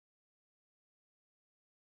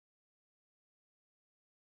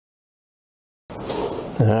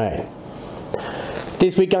All right.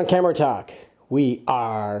 This week on Camera Talk, we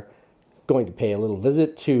are going to pay a little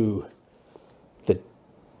visit to the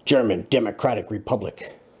German Democratic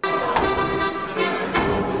Republic.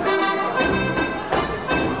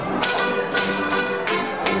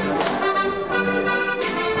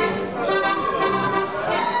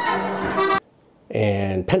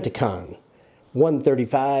 And Pentacon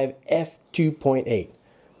 135 f2.8.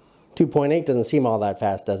 2.8 doesn't seem all that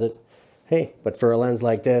fast, does it? Hey, but for a lens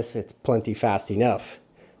like this, it's plenty fast enough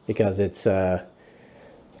because it's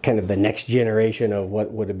kind of the next generation of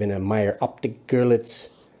what would have been a Meyer Optik Görlitz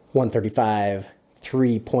 135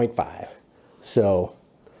 3.5. So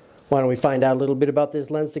why don't we find out a little bit about this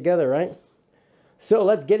lens together, right? So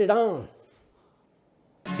let's get it on.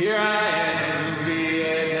 Here I am,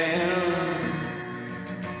 Vietnam.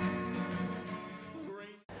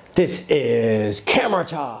 This is Camera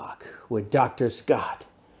Talk with Dr. Scott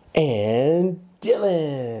and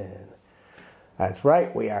Dylan. That's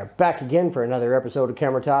right, we are back again for another episode of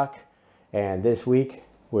Camera Talk, and this week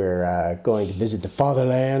we're going to visit the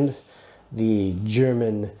fatherland, the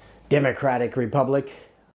German Democratic Republic,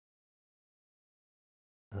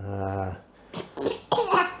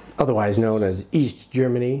 otherwise known as East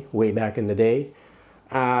Germany way back in the day.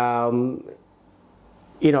 You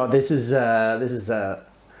know, this is a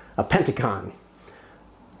Pentacon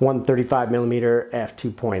 135mm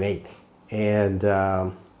f2.8, and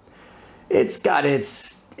it's got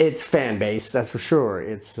its fan base, that's for sure.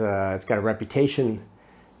 It's got a reputation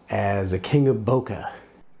as a king of bokeh.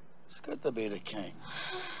 It's good to be the king.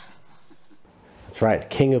 That's right,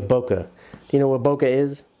 king of bokeh. Do you know what bokeh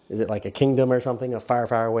is? Is it like a kingdom or something, a far,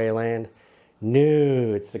 far away land?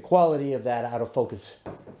 No, it's the quality of that out of focus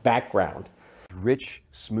background. Rich,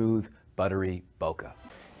 smooth, buttery bokeh.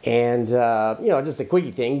 And, you know, just a quickie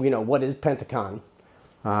thing, you know, what is Pentacon?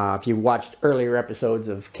 If you watched earlier episodes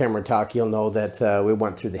of Camera Talk, you'll know that we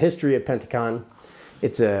went through the history of Pentacon.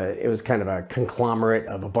 It was kind of a conglomerate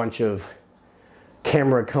of a bunch of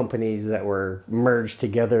camera companies that were merged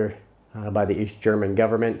together by the East German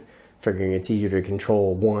government, figuring it's easier to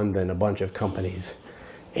control one than a bunch of companies.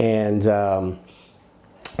 And so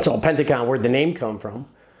Pentacon, where'd the name come from?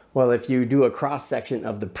 Well, if you do a cross-section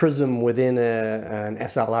of the prism within an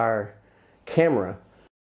SLR camera,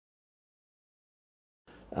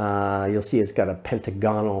 you'll see it's got a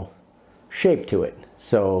pentagonal shape to it.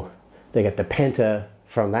 So they got the penta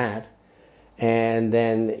from that. And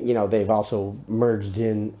then, you know, they've also merged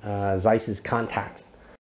in Zeiss's contact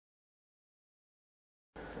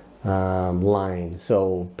line.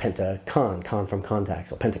 So Pentacon, con from contact,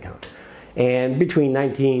 so Pentacon. And between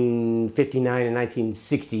 1959 and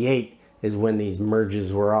 1968 is when these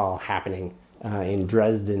merges were all happening in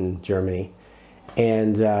Dresden, Germany.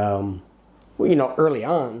 And, well, you know, early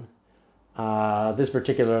on, this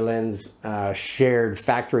particular lens shared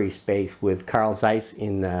factory space with Carl Zeiss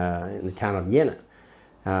in the town of Jena.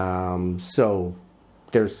 So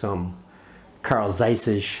there's some Carl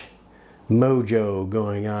Zeiss-ish mojo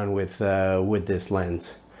going on with this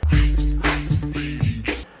lens.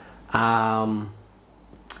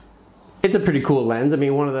 It's a pretty cool lens. I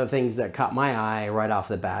mean, one of the things that caught my eye right off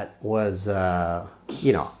the bat was,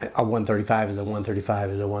 you know, a 135 is a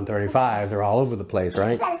 135 is a 135. They're all over the place,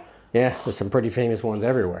 right? Yeah, there's some pretty famous ones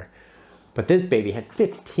everywhere. But this baby had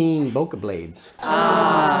 15 bokeh blades.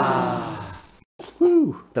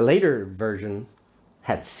 Woo. The later version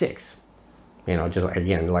had 6. You know, just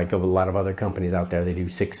again, like a lot of other companies out there, they do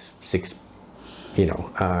six, you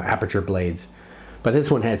know, aperture blades. But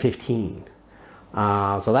this one had 15.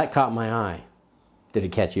 So that caught my eye. Did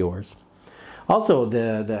it catch yours? Also,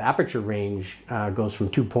 the aperture range goes from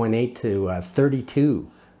 2.8 to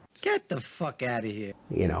 32. Get the fuck out of here.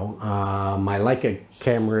 You know, my Leica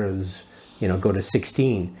cameras, you know, go to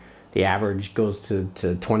 16. The average goes to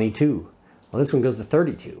 22. Well, this one goes to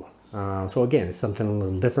 32. So again, it's something a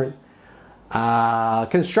little different.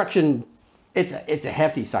 Construction, it's a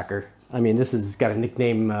hefty sucker. I mean, this has got a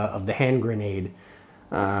nickname of the hand grenade.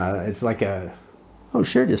 It's like a, oh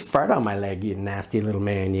sure, just fart on my leg, you nasty little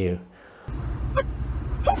man, you.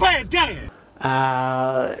 Who plays game?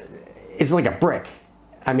 It's like a brick.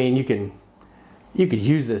 I mean, you could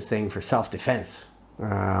use this thing for self-defense,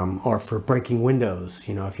 or for breaking windows.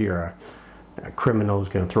 You know, if you're a criminal who's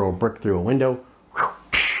going to throw a brick through a window,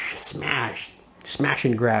 smash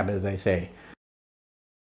and grab, as they say.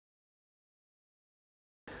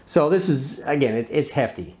 So this is, again, it's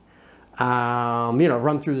hefty. You know,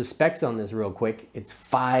 run through the specs on this real quick. It's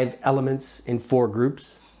 5 elements in 4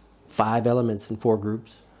 groups. 5 elements in 4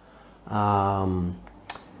 groups.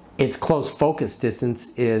 Its close focus distance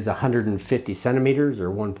is 150 centimeters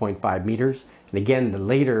or 1.5 meters. And again, the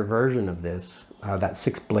later version of this, that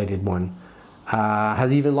 6-bladed one,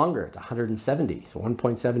 has even longer. It's 170, so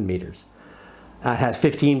 1.7 meters. It has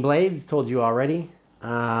 15 blades, told you already.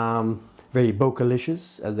 Very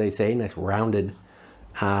bokeh-licious, as they say, nice rounded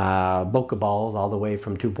bokeh balls all the way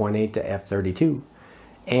from 2.8 to f32.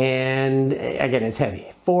 And again, it's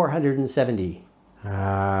heavy, 470.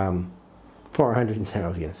 470, I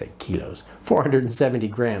was going to say kilos, 470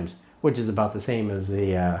 grams, which is about the same as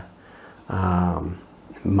the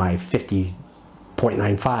my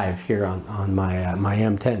 50.95 here on my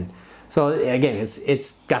M10. So again,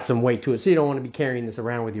 it's got some weight to it, so you don't want to be carrying this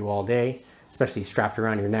around with you all day, especially strapped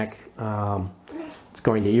around your neck. You're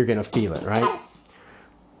going to feel it, right?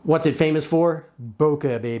 What's it famous for?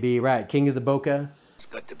 Bokeh, baby, right? King of the bokeh. It's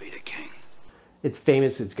got to be the king. It's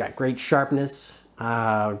famous. It's got great sharpness,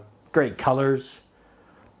 great colors,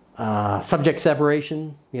 subject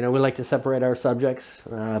separation. You know, we like to separate our subjects.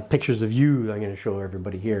 Pictures of you I'm going to show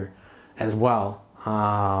everybody here as well.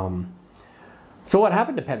 So what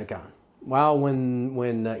happened to Pentacon? Well,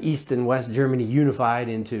 when East and West Germany unified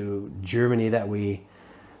into Germany that we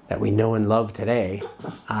know and love today,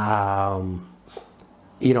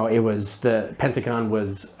 you know, the Pentacon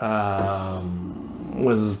was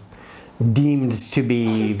deemed to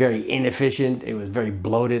be very inefficient. It was very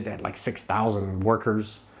bloated. They had like 6,000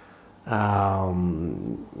 workers. You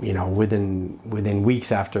know, within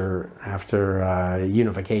weeks after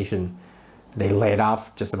unification, they laid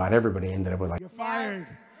off just about everybody. Ended up with like, "You're fired."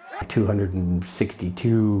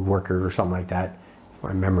 262 workers or something like that, if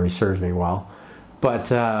my memory serves me well.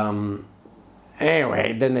 But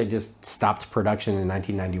anyway, then they just stopped production in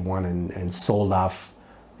 1991 and sold off,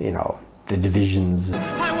 you know, the divisions.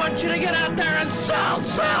 I want you to get out there and sell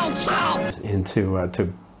Into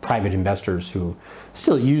to private investors who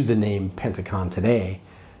still use the name Pentacon today,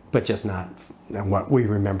 but just not what we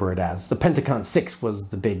remember it as. The Pentacon 6 was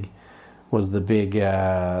the big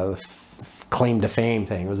claim to fame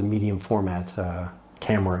thing. It was a medium format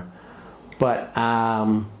camera. But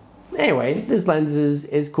anyway, this lens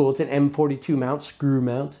is cool. It's an M42 mount, screw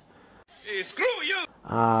mount. Hey, screw you!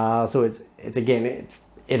 So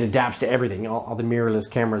it adapts to everything, all the mirrorless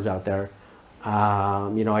cameras out there.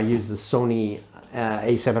 You know, I use the Sony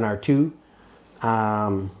A7R II.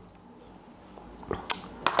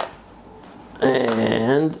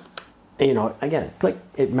 And, you know, again, click,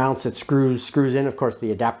 it mounts, it screws in. Of course,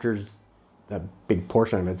 the adapter's a big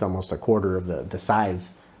portion of it. It's almost a quarter of the size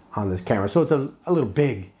on this camera. So it's a little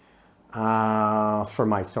big for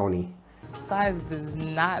my Sony. Size does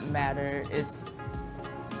not matter. It's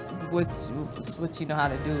what you know how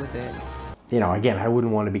to do with it. You know, again, I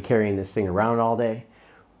wouldn't want to be carrying this thing around all day,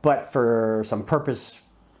 but for some purpose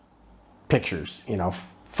pictures, you know,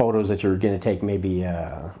 photos that you're going to take, maybe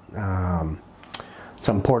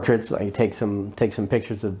some portraits. I take some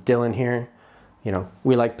pictures of Dylan here. You know,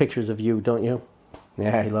 we like pictures of you, don't you?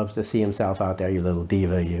 Yeah, he loves to see himself out there, you little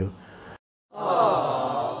diva, you.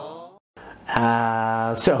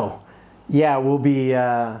 So, yeah, we'll be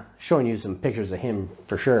showing you some pictures of him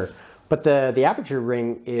for sure. But the aperture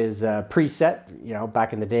ring is preset. You know,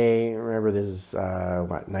 back in the day, remember this is,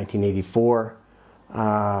 1984,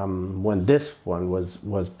 when this one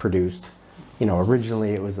was produced. You know,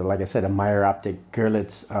 originally it was, like I said, a Meyer Optic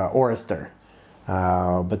Görlitz Orister.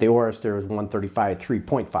 But the Orister was 135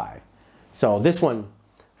 3.5. So this one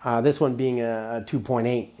being a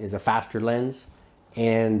 2.8 is a faster lens,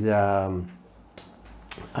 and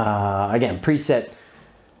again, preset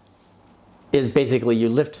is basically you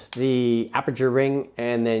lift the aperture ring,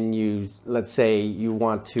 and then let's say you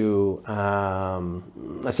want to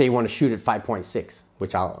shoot at 5.6,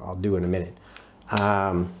 which I'll do in a minute.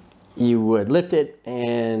 You would lift it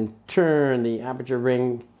and turn the aperture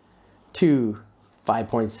ring to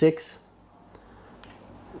 5.6.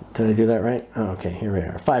 Did I do that right? Oh, okay, here we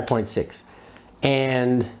are, 5.6.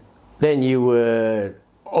 And then you would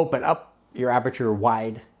open up your aperture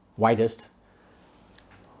widest.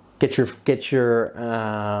 Get your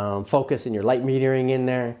focus and your light metering in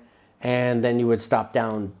there, and then you would stop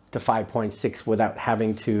down to 5.6 without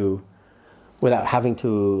having to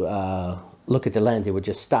look at the lens. It would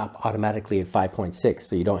just stop automatically at 5.6,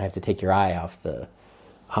 so you don't have to take your eye off the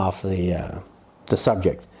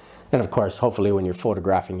subject. And of course, hopefully when you're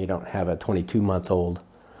photographing, you don't have a 22-month-old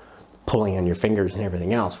pulling on your fingers and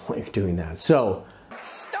everything else when you're doing that. So,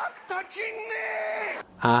 Stop touching me!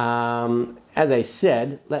 as I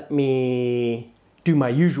said, let me do my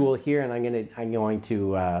usual here, and I'm going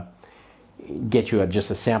to get you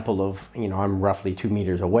just a sample of, you know, I'm roughly 2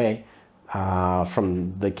 meters away.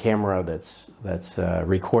 from the camera that's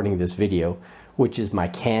recording this video, which is my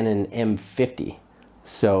Canon M50.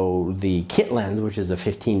 So the kit lens, which is a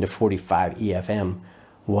 15 to 45 EFM,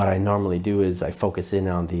 what I normally do is I focus in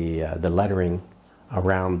on the lettering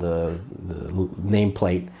around the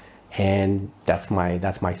nameplate, and that's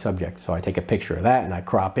my subject. So I take a picture of that and I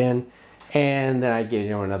crop in, and then I get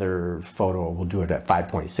another photo. We'll do it at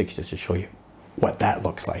 5.6 just to show you what that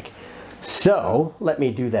looks like. So let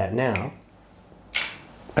me do that now.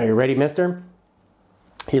 Are you ready, mister?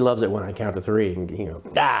 He loves it when I count to 3 and he goes,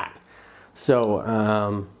 ah! So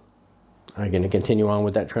I'm going to continue on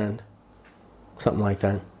with that trend. Something like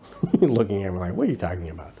that. Looking at me like, what are you talking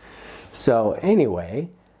about? So anyway,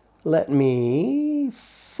 let me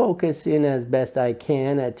focus in as best I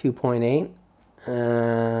can at 2.8.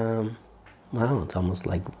 Wow, it's almost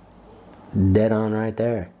like dead on right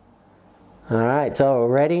there. All right, so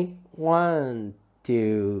ready? 1,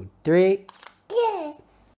 2, 3. Yeah.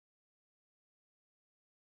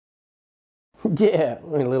 Yeah, a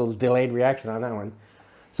little delayed reaction on that one.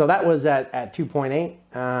 So that was at 2.8,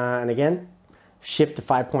 and again, shift to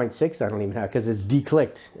 5.6. I don't even have, because it's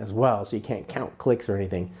declicked as well, so you can't count clicks or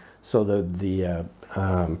anything. So the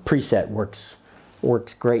preset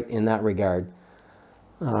works great in that regard.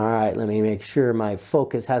 All right, let me make sure my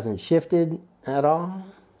focus hasn't shifted at all.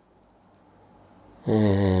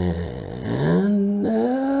 And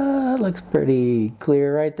looks pretty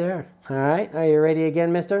clear right there. All right, are you ready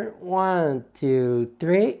again, mister? 1, 2,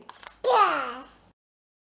 3. Yeah.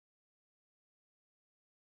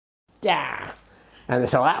 Yeah. And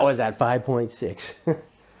so that was at 5.6.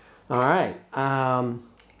 All right.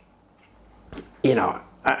 You know,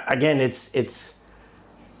 again, it's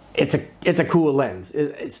a cool lens.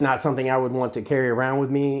 It's not something I would want to carry around with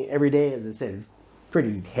me every day. As I said, it's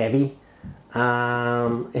pretty heavy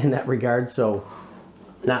in that regard. So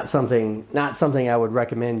not something I would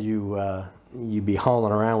recommend you be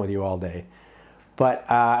hauling around with you all day. But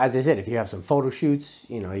as I said, if you have some photo shoots,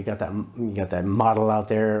 you know, you got that model out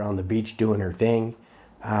there on the beach doing her thing.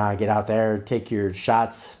 Get out there, take your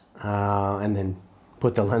shots, and then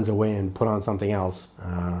put the lens away and put on something else.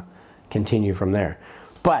 Continue from there.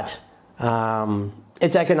 But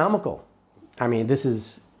it's economical. I mean, this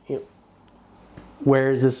is, you know,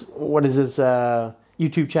 where is this? What is this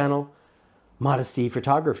YouTube channel? Modesty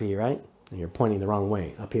Photography, right? You're pointing the wrong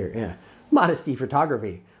way up here. Yeah, Modesty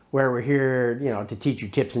Photography, where we're here, you know, to teach you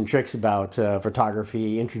tips and tricks about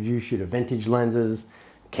photography, introduce you to vintage lenses,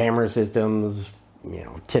 camera systems, you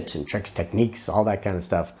know, tips and tricks, techniques, all that kind of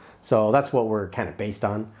stuff. So that's what we're kind of based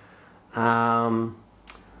on.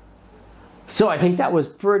 So I think that was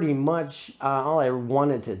pretty much all I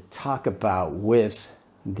wanted to talk about with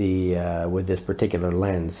with this particular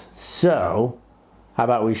lens. So how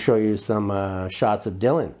about we show you some shots of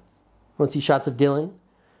Dylan? Want to see shots of Dylan?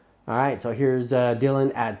 All right, so here's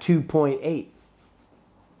Dylan at 2.8.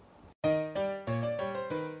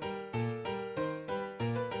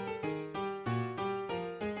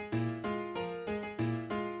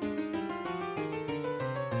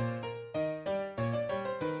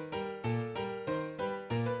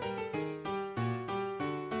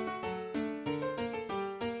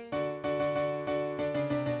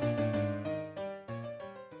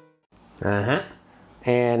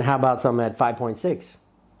 And how about some at 5.6?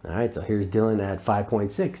 All right, so here's Dylan at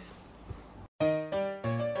 5.6.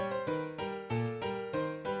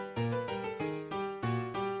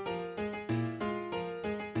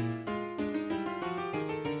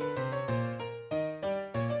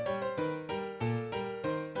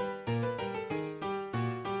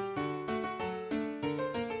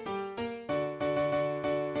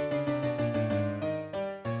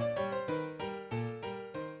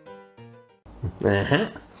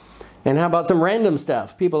 And how about some random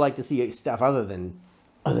stuff? People like to see stuff other than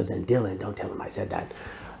Dylan. Don't tell him I said that.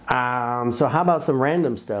 So how about some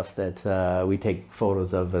random stuff that we take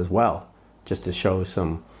photos of as well, just to show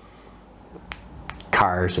some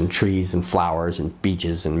cars and trees and flowers and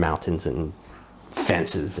beaches and mountains and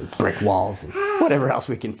fences and brick walls and whatever else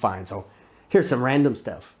we can find. So here's some random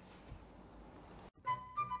stuff.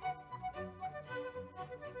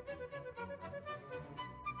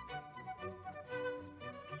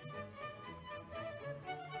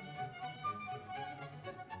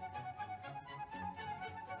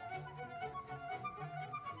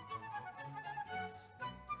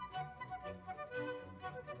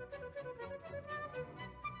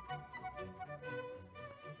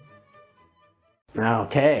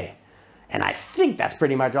 Okay, and I think that's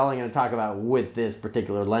pretty much all I'm going to talk about with this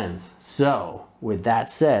particular lens. So, with that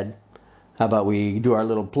said, how about we do our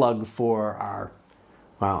little plug for our,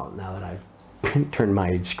 well, now that I've turn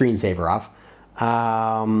my screensaver off.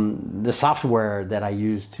 The software that I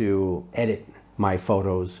use to edit my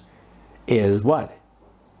photos is what?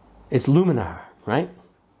 It's Luminar, right?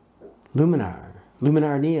 Luminar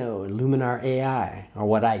Neo and Luminar AI are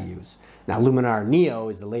what I use. Now Luminar Neo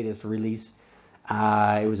is the latest release.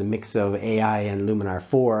 It was a mix of AI and Luminar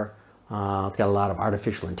 4. It's got a lot of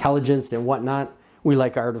artificial intelligence and whatnot. We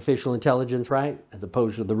like artificial intelligence, right? As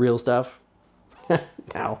opposed to the real stuff.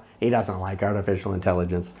 No, he doesn't like artificial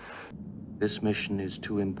intelligence. This mission is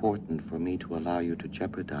too important for me to allow you to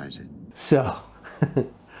jeopardize it. So,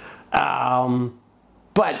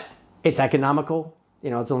 but it's economical. You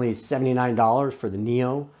know, it's only $79 for the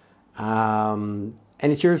Neo. And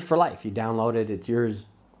it's yours for life. You download it, it's yours.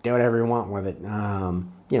 Do whatever you want with it.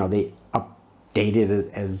 You know, they update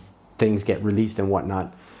it as things get released and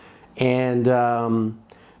whatnot. And,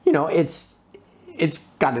 you know, it's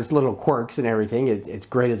got its little quirks and everything. It's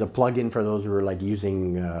great as a plug-in for those who are like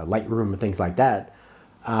using Lightroom and things like that.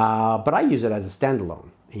 But I use it as a standalone.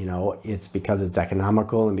 You know, it's because it's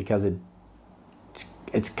economical and because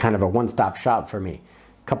it's kind of a one-stop shop for me.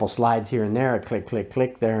 A couple slides here and there, click, click,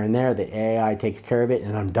 click, there and there. The AI takes care of it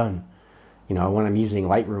and I'm done. You know, when I'm using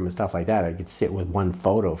Lightroom and stuff like that, I could sit with one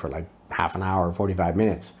photo for like half an hour, 45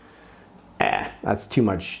 minutes. That's too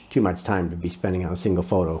much time to be spending on a single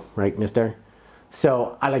photo, right, mister?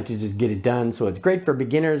 So I like to just get it done. So it's great for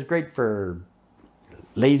beginners, great for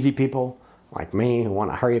lazy people like me who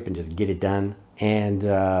want to hurry up and just get it done. And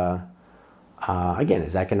again,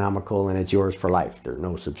 it's economical and it's yours for life. There are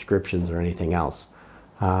no subscriptions or anything else.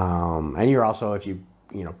 And you're also, if you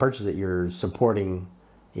purchase it, you're supporting,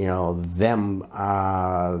 you know, them.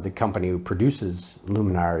 The company who produces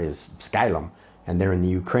Luminar is Skylum, and they're in the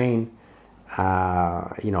Ukraine.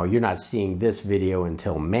 You know, you're not seeing this video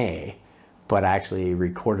until May, but I actually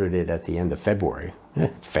recorded it at the end of February.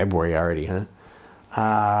 It's February already, huh?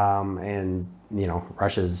 And, you know,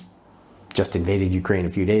 Russia's just invaded Ukraine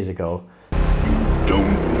a few days ago. You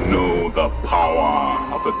don't know the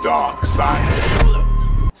power of the dark side.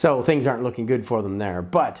 So things aren't looking good for them there,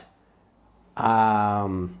 but I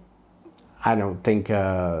don't think, you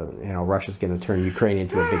know, Russia's going to turn Ukraine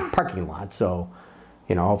into a big parking lot. So,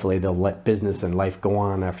 you know, hopefully they'll let business and life go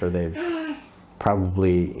on after they've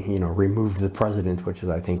probably, you know, removed the president, which is,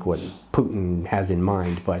 I think, what Putin has in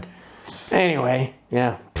mind. But anyway,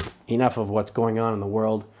 yeah, enough of what's going on in the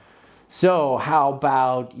world. So how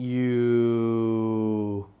about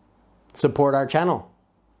you support our channel,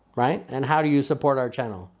 right? And how do you support our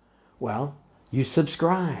channel? Well, you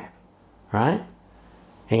subscribe, right?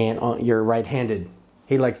 And you're right-handed.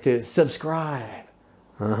 He likes to subscribe.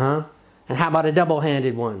 And how about a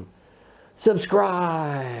double-handed one?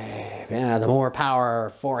 Subscribe. Yeah, the more power,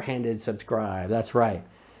 four-handed subscribe. That's right.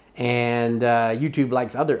 And YouTube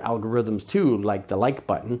likes other algorithms too, like the like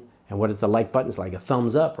button. And what is the like button? It's like a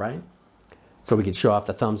thumbs up, right? So we can show off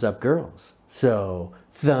the thumbs up girls. So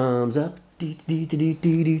thumbs up.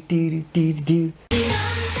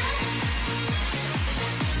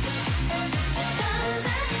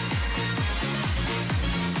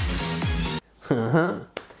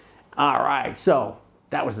 All right, so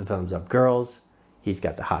that was the thumbs up girls. He's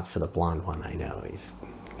got the hots for the blonde one. I know he's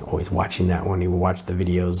always watching that one. He will watch the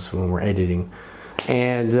videos when we're editing.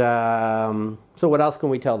 And so what else can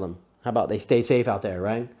we tell them? How about they stay safe out there,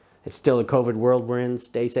 right? It's still a COVID world we're in.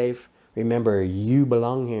 Stay safe. Remember, you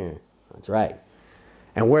belong here. That's right.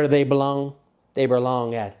 And where do they belong? They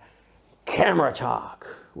belong at Camera Talk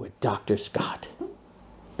with Dr. Scott.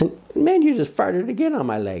 And man, you just farted again on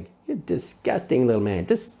my leg. You're disgusting, little man.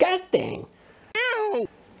 Disgusting. Ew.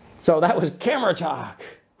 So that was Camera Talk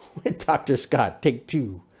with Dr. Scott, take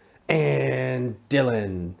 2. And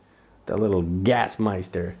Dylan, the little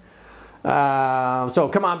gasmeister. So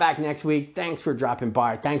come on back next week. Thanks for dropping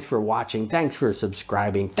by. Thanks for watching. Thanks for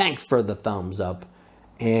subscribing. Thanks for the thumbs up.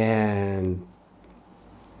 And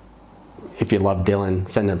if you love Dylan,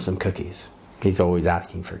 send him some cookies. He's always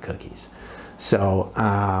asking for cookies. So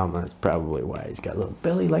that's probably why he's got a little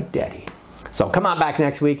belly like daddy. So come on back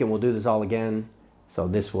next week and we'll do this all again. So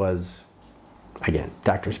this was, again,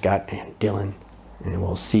 Dr. Scott and Dylan. And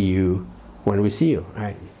we'll see you when we see you. All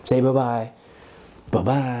right. Say bye-bye.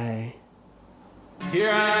 Bye-bye.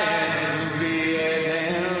 Here I am,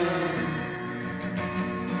 Vietnam.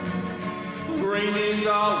 Rain is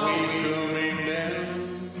always coming.